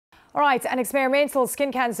All right, an experimental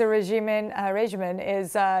skin cancer regimen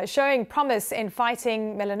is showing promise in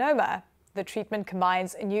fighting melanoma. The treatment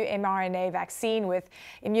combines a new mRNA vaccine with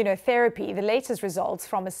immunotherapy. The latest results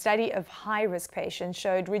from a study of high-risk patients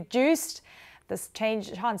showed reduced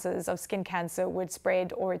chances of skin cancer would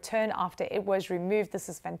spread or return after it was removed. This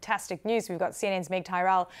is fantastic news. We've got CNN's Meg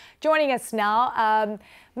Tyrell joining us now.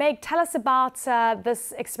 Meg, tell us about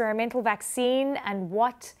this experimental vaccine and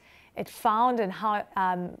what it found and how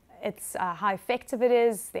how effective it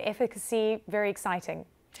is, the efficacy. Very exciting.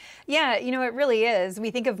 Yeah, it really is. We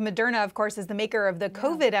think of Moderna, of course, as the maker of the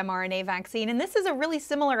COVID mRNA vaccine, and this is a really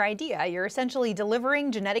similar idea. You're essentially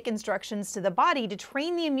delivering genetic instructions to the body to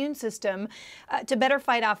train the immune system to better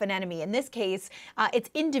fight off an enemy. In this case, it's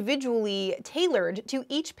individually tailored to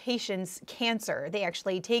each patient's cancer. They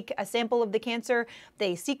actually take a sample of the cancer,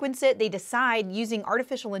 they sequence it, they decide using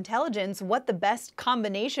artificial intelligence what the best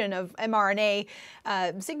combination of mRNA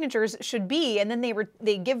signatures should be, and then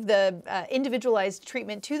they give the individualized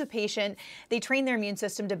treatment to the patient. They train their immune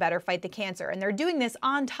system to better fight the cancer. And they're doing this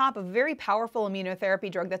on top of a very powerful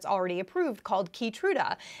immunotherapy drug that's already approved called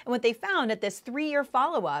Keytruda. And what they found at this 3-year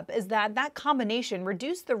follow-up is that that combination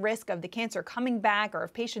reduced the risk of the cancer coming back or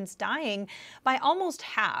of patients dying by almost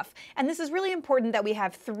half. And this is really important that we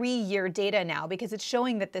have 3-year data now because it's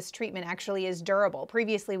showing that this treatment actually is durable.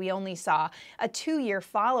 Previously, we only saw a 2-year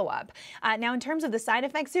follow-up. Now, in terms of the side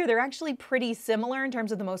effects here, they're actually pretty similar in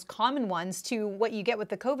terms of the most common ones to what you get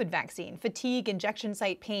with the COVID vaccine: fatigue, injection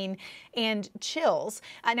site pain, and chills.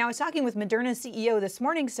 Now, I was talking with Moderna's CEO this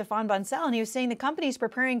morning, Stefan Bancel, and he was saying the company is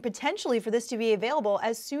preparing potentially for this to be available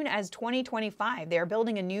as soon as 2025. They are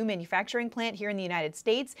building a new manufacturing plant here in the United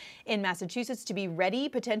States, in Massachusetts, to be ready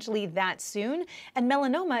potentially that soon. And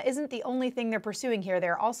melanoma isn't the only thing they're pursuing here.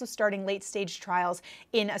 They're also starting late-stage trials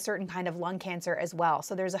in a certain kind of lung cancer as well.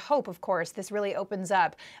 So there's a hope, of course, this really opens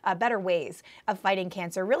up better ways of fighting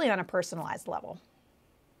cancer, really on a personalized level.